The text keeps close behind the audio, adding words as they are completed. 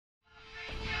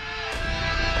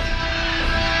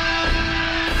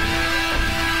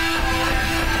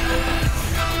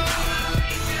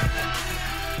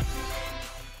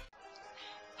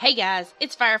Hey guys,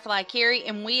 it's Firefly Carrie,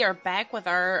 and we are back with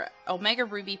our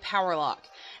OmegaRuby PowerLocke.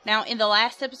 Now, in the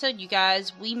last episode, you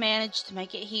guys, we managed to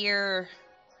make it here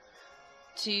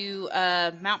to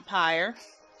Mount Pyre.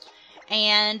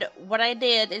 And what I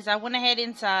did is I went ahead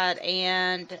inside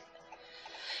and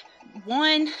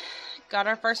 1, got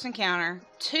our first encounter.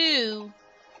 2,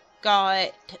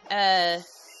 got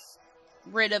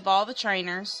rid of all the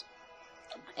trainers.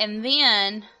 And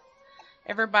then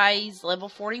everybody's level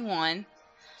 41.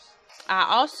 I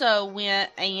also went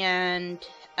and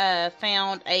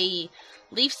found a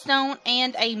leaf stone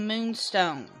and a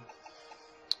moonstone,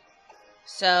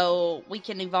 so we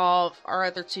can evolve our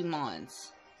other 2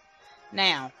 mons.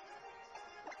 Now,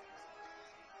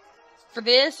 for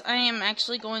this, I am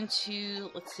actually going to,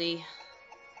 let's see,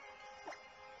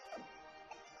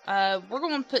 we're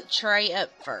going to put Trey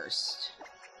up first.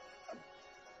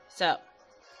 So,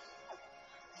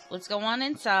 let's go on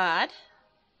inside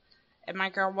and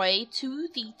make our way to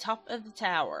the top of the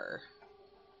tower.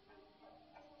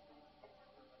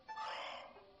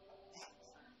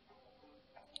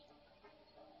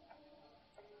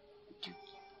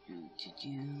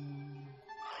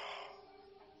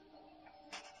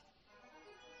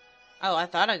 Oh, I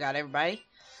thought I got everybody.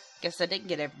 Guess I didn't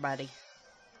get everybody.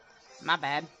 My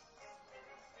bad.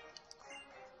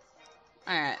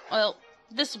 Alright, well,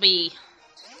 this will be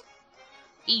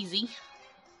easy.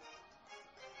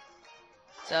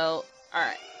 So,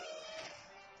 alright.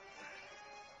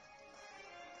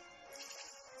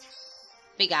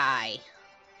 Big eye.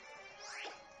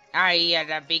 Alright, yeah,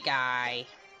 that big eye.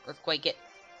 Earthquake it.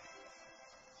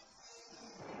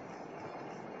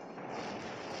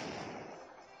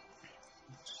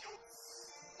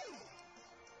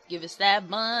 Give us that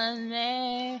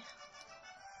money.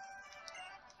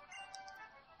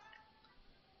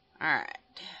 Alright.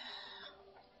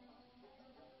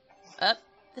 Up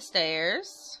the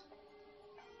stairs.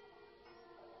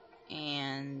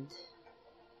 And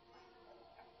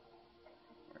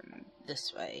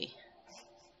this way.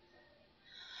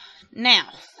 Now,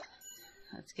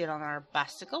 let's get on our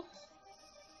bicycle.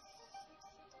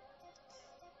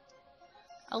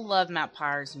 I love Mount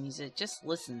Pyre's music. Just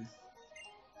listen.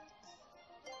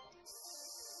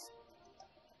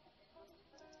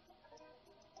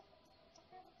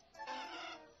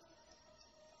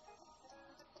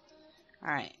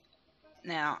 Alright,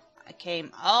 now I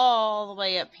came all the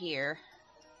way up here.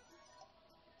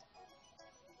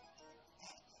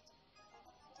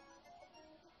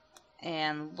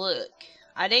 And look,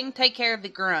 I didn't take care of the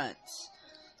grunts.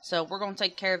 So we're going to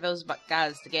take care of those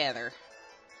guys together.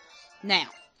 Now,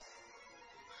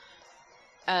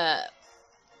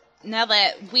 now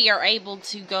that we are able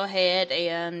to go ahead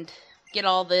and get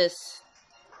all this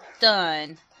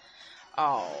done.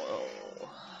 Oh,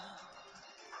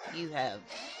 you have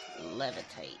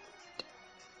levitate.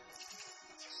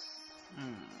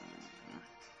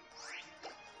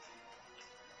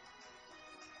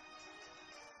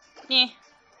 Yeah.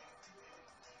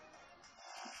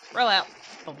 Roll out.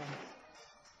 Boom.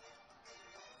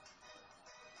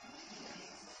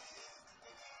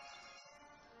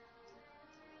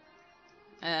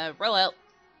 Roll out.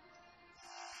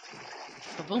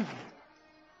 Boom.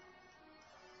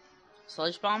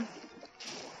 Sludge bomb.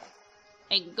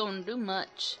 Ain't gonna do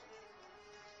much.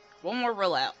 1 more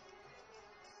roll out.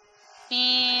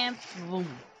 And boom.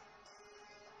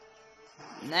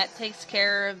 And that takes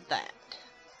care of that.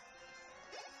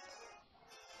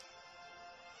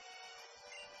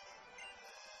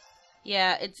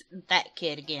 Yeah, it's that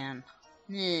kid again.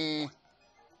 Nah.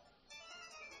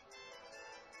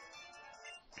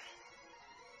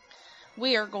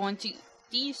 We are going to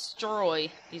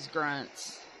destroy these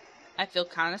grunts. I feel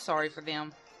kind of sorry for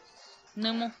them.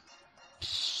 Numal?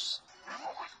 Psh.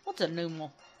 What's a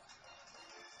numal?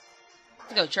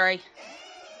 Let's go, Trey.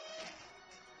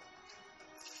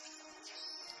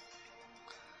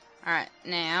 Alright,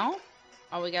 now,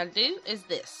 all we gotta do is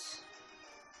this.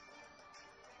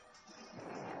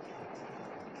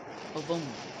 Oh, boom.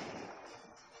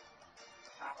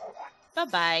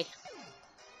 Bye-bye.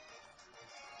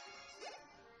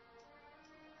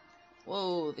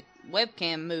 Whoa, the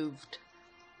webcam moved.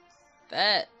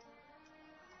 That's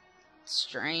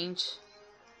strange.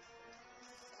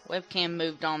 Webcam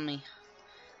moved on me.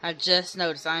 I just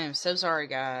noticed. I am so sorry,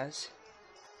 guys.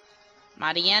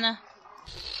 Mightyana?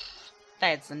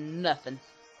 That's nothing.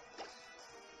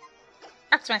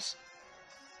 Rock smash.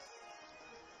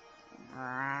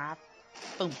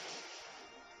 Boom.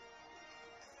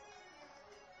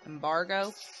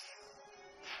 Embargo.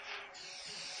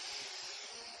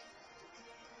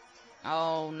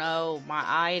 Oh no, my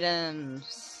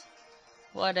items.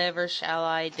 Whatever shall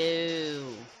I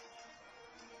do?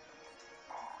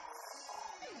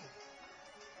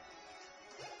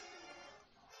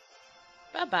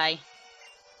 Bye-bye.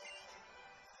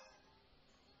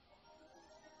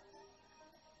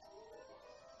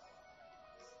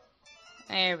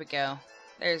 There we go.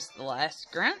 There's the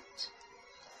last grunt.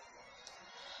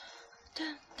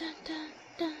 Dun, dun, dun,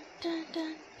 dun, dun,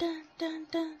 dun, dun, dun,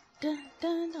 dun, dun,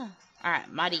 dun, dun.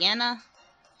 Alright, Mariana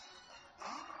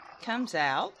comes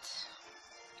out.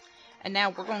 And now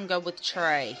we're going to go with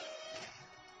Trey.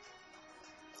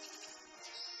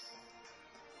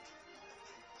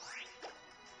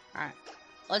 Alright,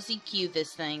 let's EQ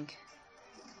this thing.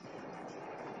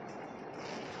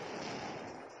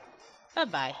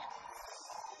 Bye-bye.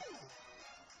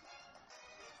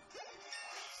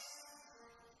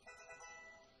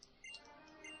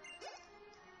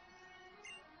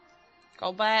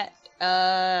 Go back.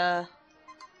 Yeah,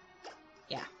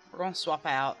 we're going to swap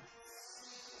out.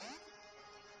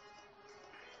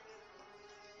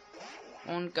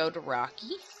 We're going to go to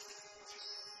Rocky.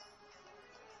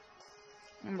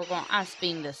 And we're going to ice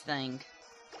beam this thing.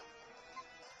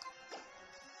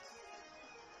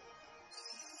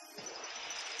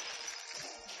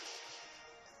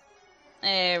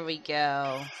 There we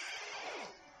go.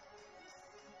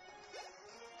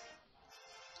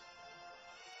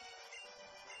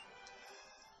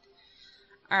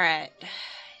 Alright.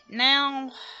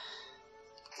 Now,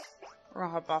 we're going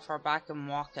to hop off our bike and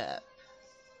walk up.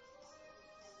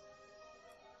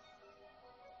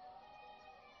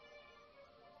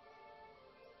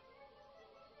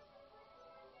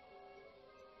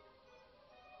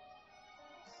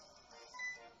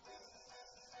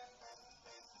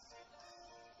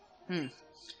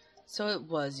 So it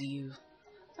was you.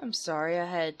 I'm sorry I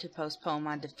had to postpone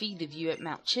my defeat of you at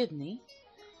Mount Chimney.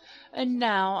 And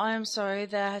now I am sorry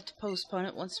that I have to postpone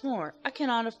it once more. I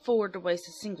cannot afford to waste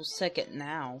a single second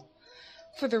now.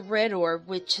 For the red orb,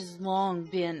 which has long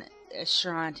been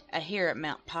enshrined here at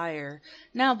Mount MMPR,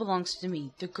 now belongs to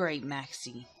me, the great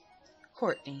Maxie.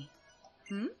 Courtney.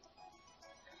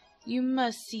 You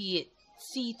must see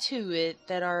to it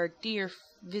that our dear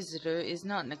visitor is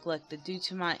not neglected due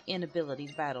to my inability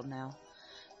to battle now.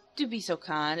 Do be so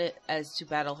kind as to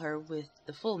battle her with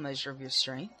the full measure of your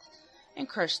strength, and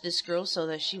crush this girl so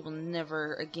that she will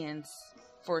never again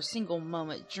for a single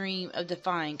moment dream of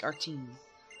defying our team.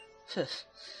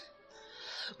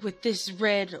 With this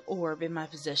red orb in my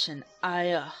possession,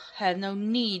 I have no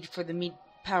need for the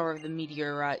power of the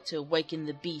meteorite to awaken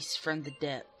the beast from the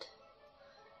depth.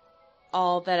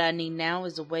 All that I need now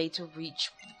is a way to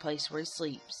reach the place where he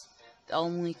sleeps. The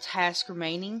only task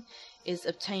remaining is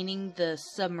obtaining the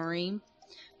submarine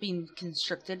being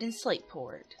constructed in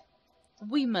Slateport.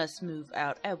 We must move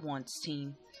out at once,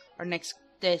 team. Our next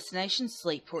destination,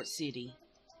 Slateport City.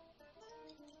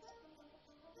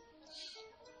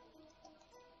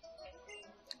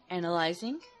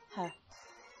 Analyzing? Huh.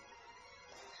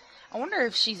 I wonder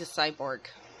if she's a cyborg.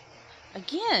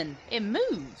 Again, it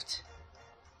moved.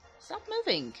 Stop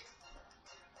moving.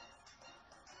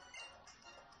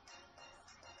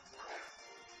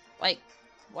 Like,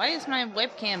 why is my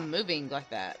webcam moving like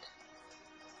that?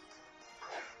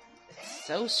 It's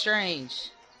so strange.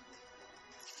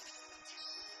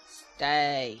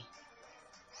 Stay.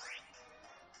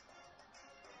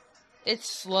 It's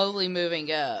slowly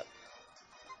moving up.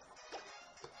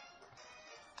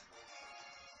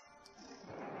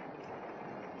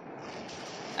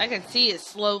 I can see it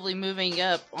slowly moving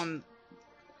up on...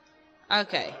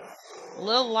 Okay. A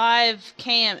little live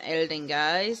cam editing,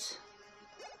 guys.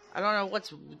 I don't know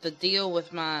what's the deal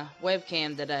with my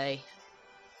webcam today.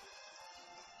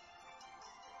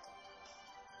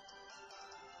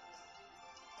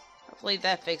 Hopefully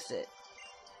that fixed it.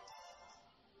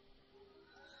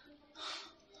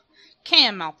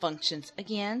 Cam malfunctions.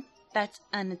 Again, that's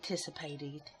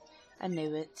unanticipated. I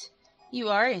knew it. You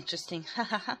are interesting.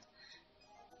 Hahaha.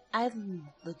 I'm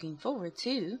looking forward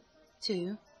to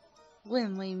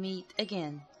when we meet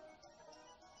again.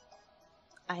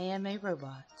 I am a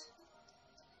robot.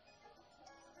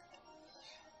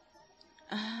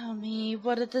 Oh me,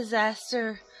 what a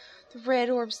disaster. The red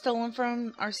orb stolen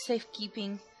from our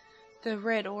safekeeping. The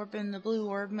red orb and the blue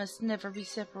orb must never be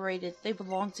separated. They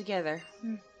belong together.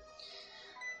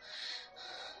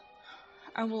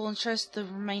 I will entrust the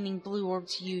remaining blue orb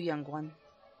to you, young one.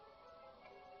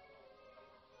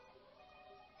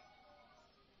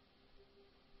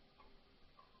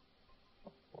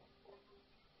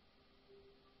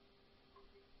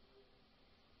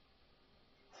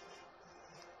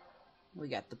 We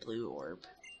got the blue orb.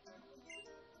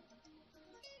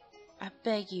 I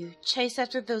beg you, chase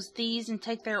after those thieves and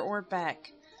take their orb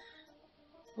back.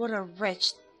 What a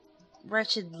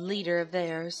wretched leader of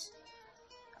theirs.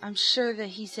 I'm sure that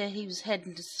he said he was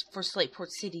heading for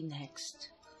Slateport City next.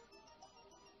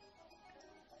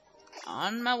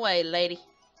 On my way, lady.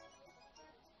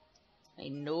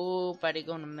 Ain't nobody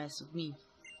gonna mess with me.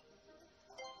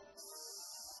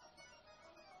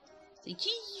 Say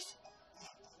cheese.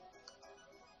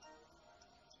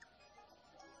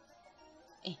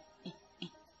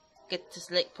 Get to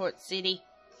Slateport City.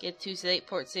 Get to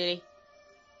Slateport City.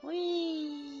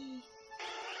 Whee!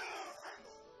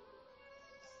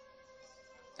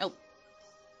 Oh.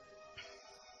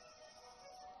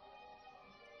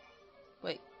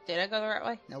 Wait, did I go the right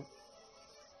way? Nope.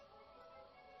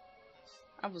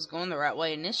 I was going the right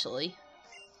way initially.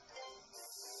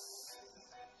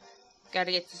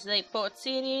 Gotta get to Slateport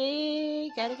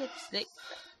City. Gotta get to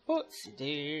Slateport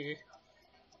City.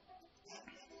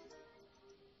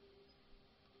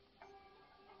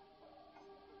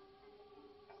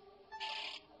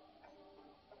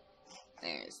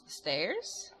 There's the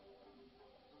stairs.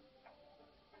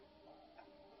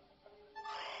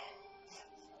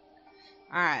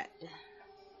 Alright.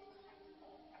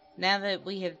 Now that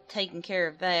we have taken care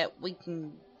of that, we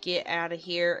can get out of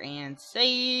here and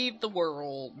save the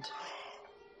world.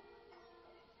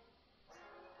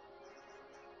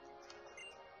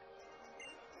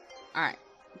 Alright.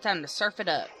 Time to surf it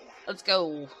up. Let's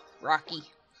go, Rocky.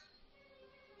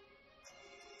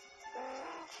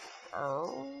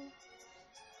 Oh.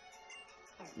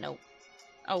 Nope.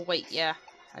 Oh, wait, yeah.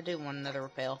 I do want another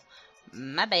repel.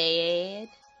 My bad.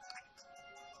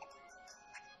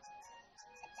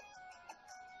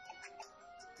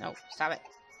 No, stop it.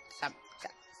 Stop.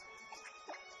 Stop.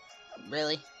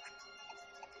 Really?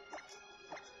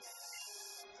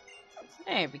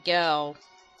 There we go.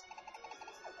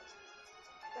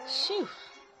 Shoo.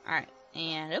 Alright,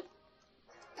 and up.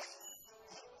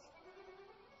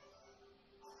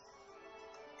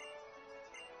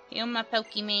 Heal my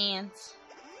Pokemons.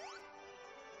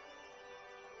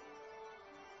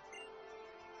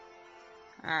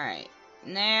 Alright,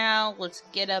 now let's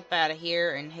get up out of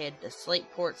here and head to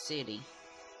Slateport City.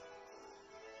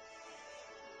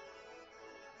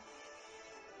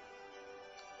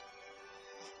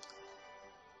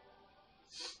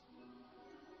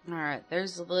 Alright,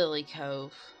 there's the Lily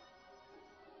Cove.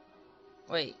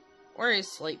 Wait, where is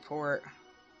Slateport?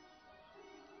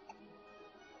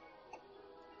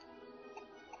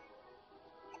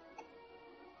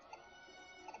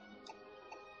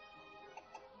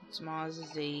 It's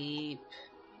Mozzie,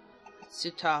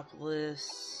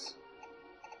 Sutopolis.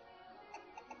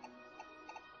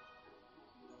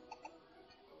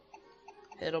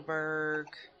 Heidelberg.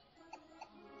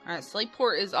 Alright,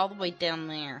 Slateport is all the way down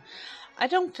there. I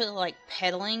don't feel like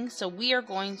pedaling, so we are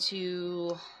going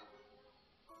to...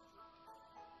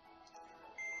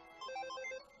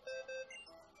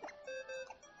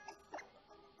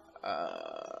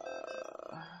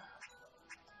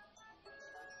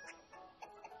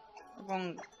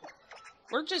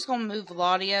 We're just gonna move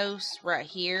Latios right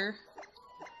here.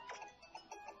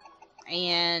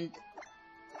 And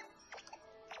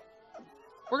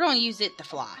we're gonna use it to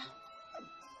fly.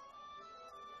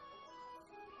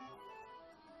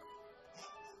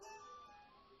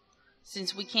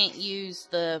 Since we can't use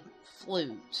the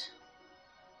flute.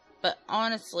 But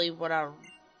honestly, what I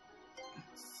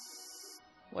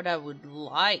would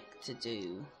like to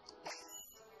do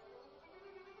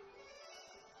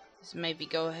is maybe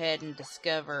go ahead and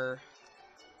discover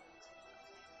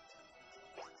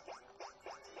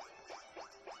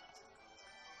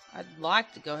I'd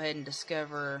like to go ahead and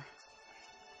discover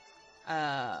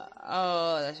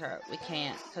oh, that's right, we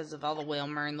can't because of all the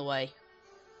Wilmer in the way.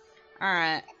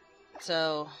 Alright,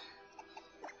 so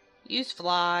use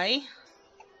fly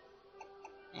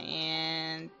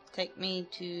and take me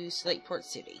to Slateport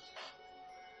City.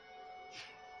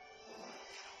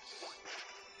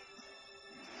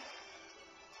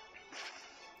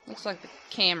 Looks like the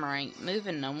camera ain't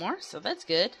moving no more, so that's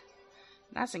good.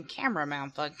 Nice and camera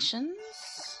malfunctions.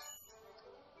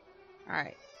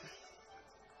 Alright.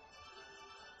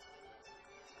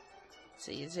 Let's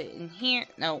see, is it in here?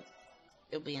 Nope.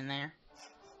 It'll be in there.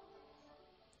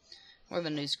 Where the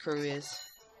news crew is.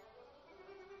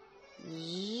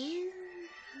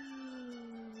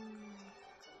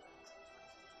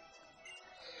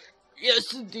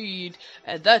 Yes, indeed.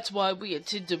 And that's why we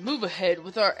intend to move ahead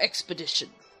with our expedition.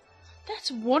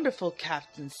 That's wonderful,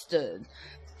 Captain Stern.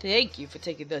 Thank you for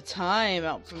taking the time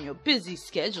out from your busy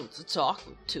schedule to talk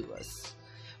to us.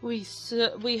 We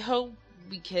hope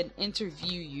we can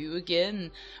interview you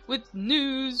again with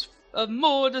news of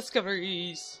more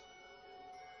discoveries.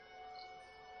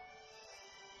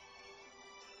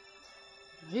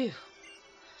 Phew.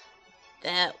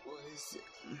 That was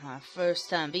my first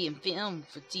time being filmed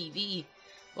for TV.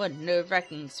 What a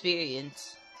nerve-wracking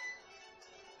experience.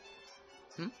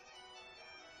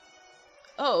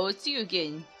 Oh, it's you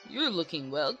again. You're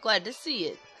looking well. Glad to see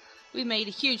it. We made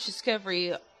a huge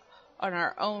discovery on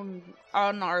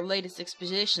our latest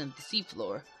expedition of the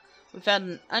seafloor. We found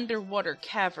an underwater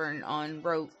cavern on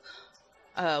route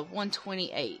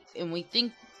 128, and we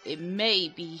think it may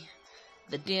be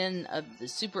the den of the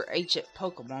super ancient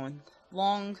Pokémon,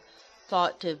 long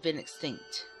thought to have been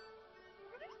extinct.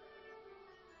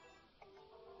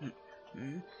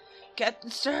 Captain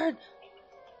Stern,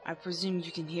 I presume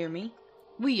you can hear me.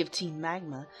 We of Team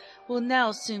Magma will now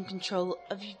assume control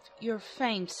of your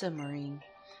famed submarine.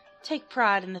 Take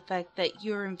pride in the fact that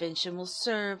your invention will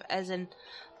serve as an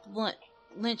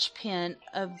linchpin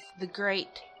of the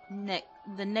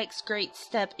next great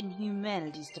step in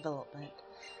humanity's development.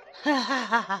 Ha ha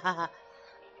ha ha ha!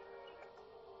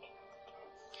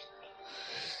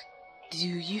 Do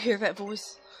you hear that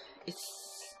voice? It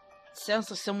sounds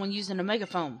like someone using a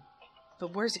megaphone.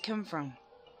 But where's it coming from?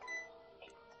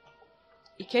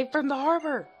 It came from the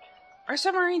harbor! Our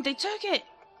submarine, they took it!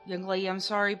 Young lady, I'm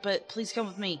sorry, but please come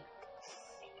with me.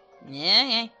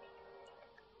 Yeah.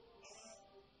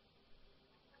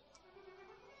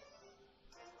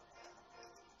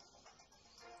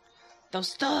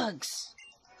 Those thugs!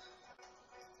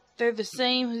 They're the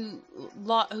same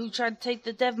who tried to take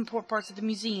the Devonport parts of the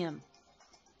museum.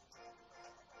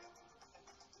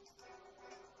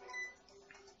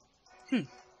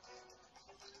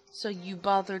 So you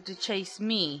bothered to chase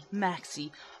me,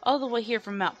 Maxie, all the way here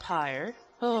from MMPR?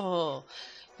 Oh,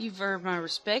 you've earned my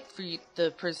respect for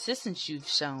the persistence you've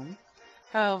shown.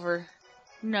 However,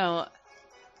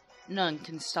 none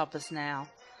can stop us now.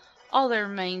 All that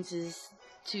remains is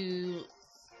to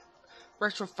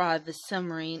retrofy the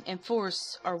submarine and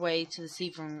force our way to the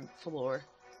seafront floor.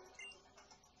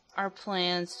 Our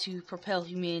plans to propel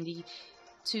humanity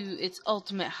to its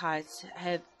ultimate heights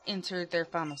have entered their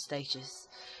final stages.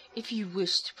 If you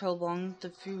wish to prolong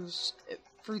the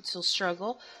fruitful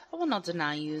struggle, I will not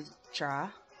deny you a try.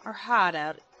 Our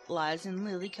hideout lies in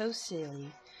Lily Coast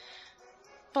City.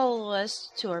 Follow us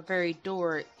to our very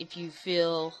door if you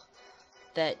feel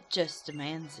that just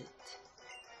demands it.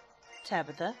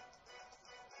 Tabitha,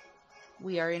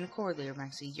 we are in accord, leader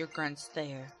Maxie. Your grunt's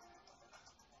there.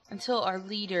 Until our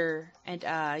leader and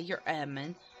I, your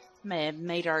admin, may have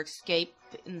made our escape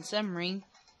in the submarine,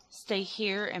 stay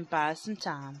here and buy some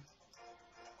time.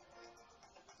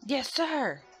 Yes,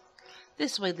 sir!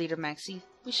 This way, leader Maxie.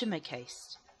 We should make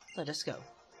haste. Let us go.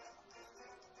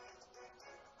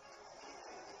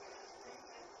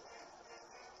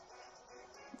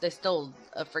 They stole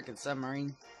a freaking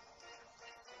submarine.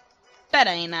 That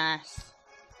ain't nice.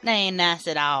 That ain't nice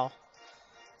at all.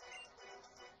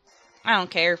 I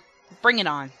don't care. Bring it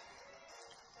on.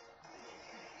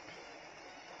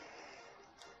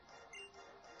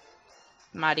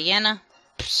 Mariana.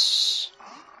 Psh.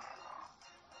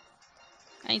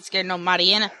 I ain't scared of no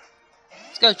Mariana.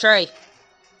 Let's go, Trey.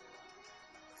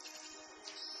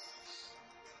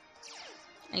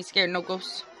 I ain't scared of no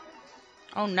ghosts.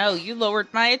 Oh no, you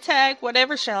lowered my attack.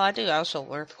 Whatever shall I do? I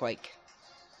shall earthquake.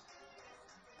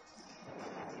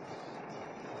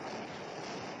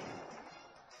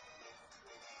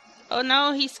 Oh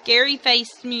no, he scary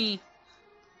faced me.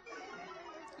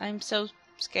 I'm so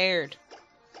scared.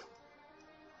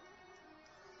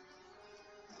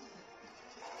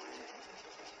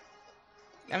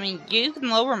 I mean, you can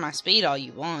lower my speed all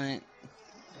you want.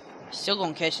 You're still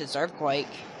gonna catch this earthquake.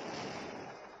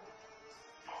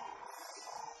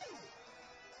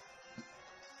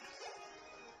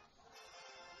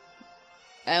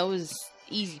 That was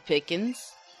easy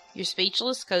pickings. You're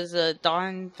speechless because a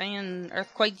darn fan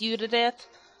earthquaked you to death?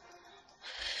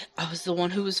 I was the one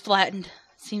who was flattened.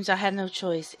 Seems I had no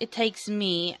choice. It takes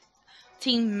me,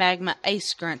 Team Magma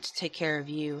Ace Grunt, to take care of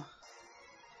you.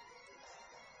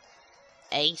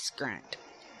 Ace Grunt.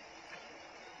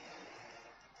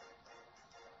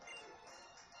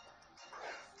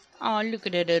 Oh, look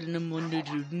at that little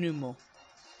animal.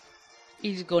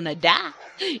 It's gonna die.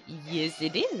 Yes,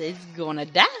 it is. It's gonna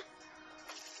die.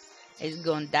 It's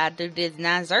gonna die through this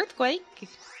nice earthquake.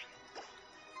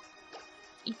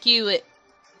 Cue it.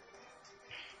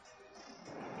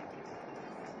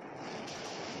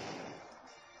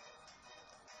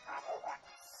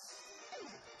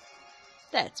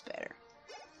 That's better.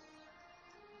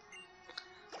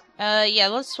 Yeah,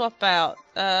 let's swap out.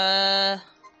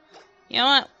 You know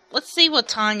what? Let's see what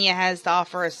Tanya has to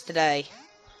offer us today.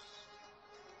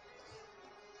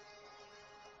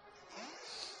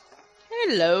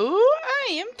 Hello,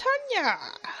 I am Tanya.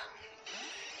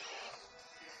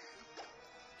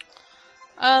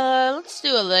 Let's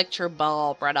do Electro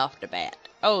Ball right off the bat.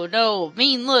 Oh no,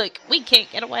 mean look, we can't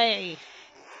get away.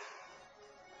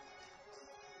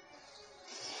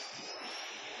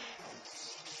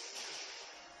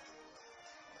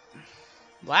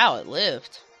 Wow, it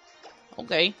lived.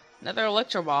 Okay, another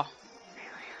electro ball.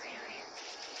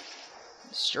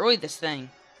 Destroy this thing.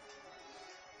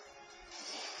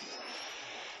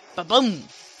 Ba-boom!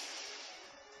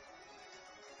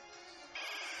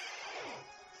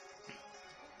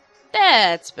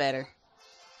 That's better.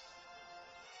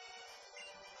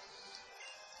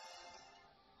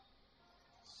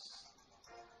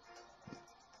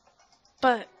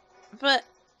 But,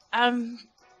 I'm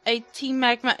a Team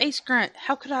Magma Ace Grunt.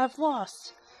 How could I have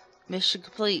lost? Mission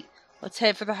complete. Let's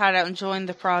head for the hideout and join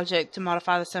the project to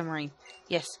modify the submarine.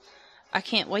 Yes, I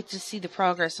can't wait to see the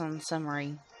progress on the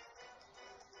submarine.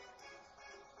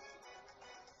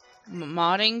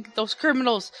 Modding? Those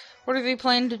criminals! What are they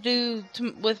planning to do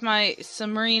with my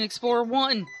Submarine Explorer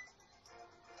 1?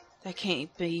 That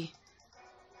can't be.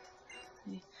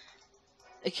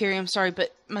 Akiri, I'm sorry,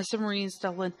 but my submarine is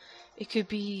stolen. It could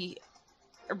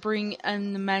bring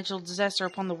an unimaginable disaster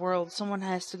upon the world. Someone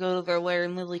has to go to their lair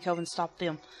in Lily Cove and stop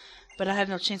them. But I have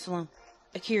no chance alone.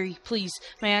 Akiri, please,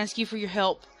 may I ask you for your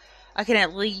help? I can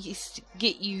at least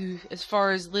get you as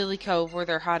far as Lily Cove, where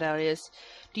their hideout is.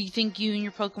 Do you think you and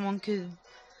your Pokemon could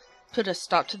put a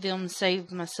stop to them and save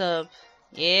my sub?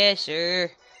 Yeah,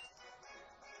 sure.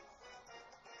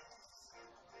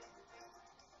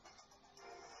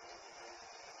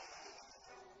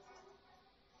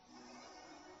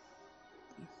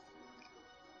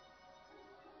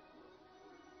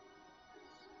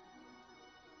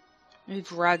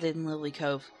 We've arrived in Lily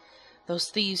Cove. Those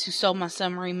thieves who stole my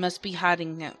submarine must be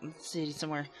hiding out in the city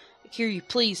somewhere. Akiri,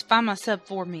 please, find my sub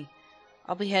for me.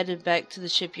 I'll be headed back to the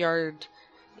shipyard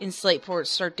in Slateport to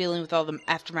start dealing with all the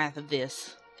aftermath of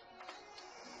this.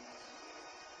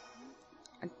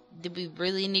 Did we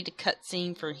really need a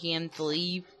cutscene for him to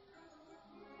leave?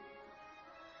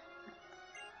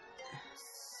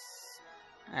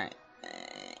 Alright.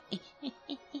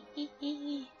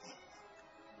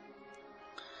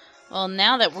 Well,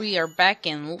 now that we are back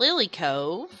in Lily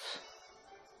Cove...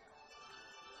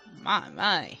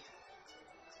 My.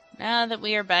 Now that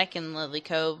we are back in Lily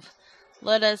Cove,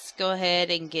 let us go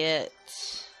ahead and get...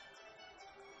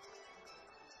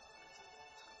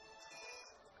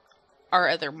 our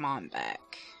other mom back.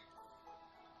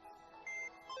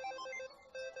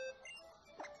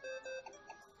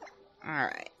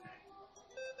 Alright.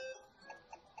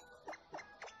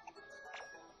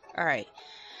 Alright.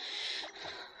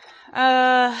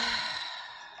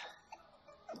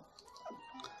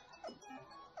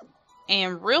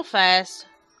 And real fast,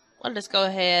 let us go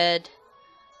ahead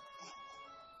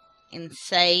and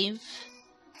save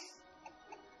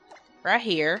right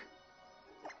here.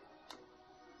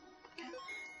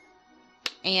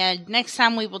 And next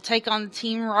time we will take on the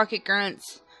Team Rocket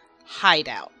Grunts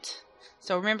hideout.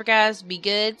 So remember guys, be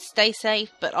good, stay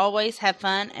safe, but always have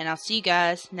fun, and I'll see you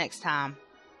guys next time.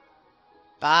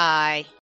 Bye.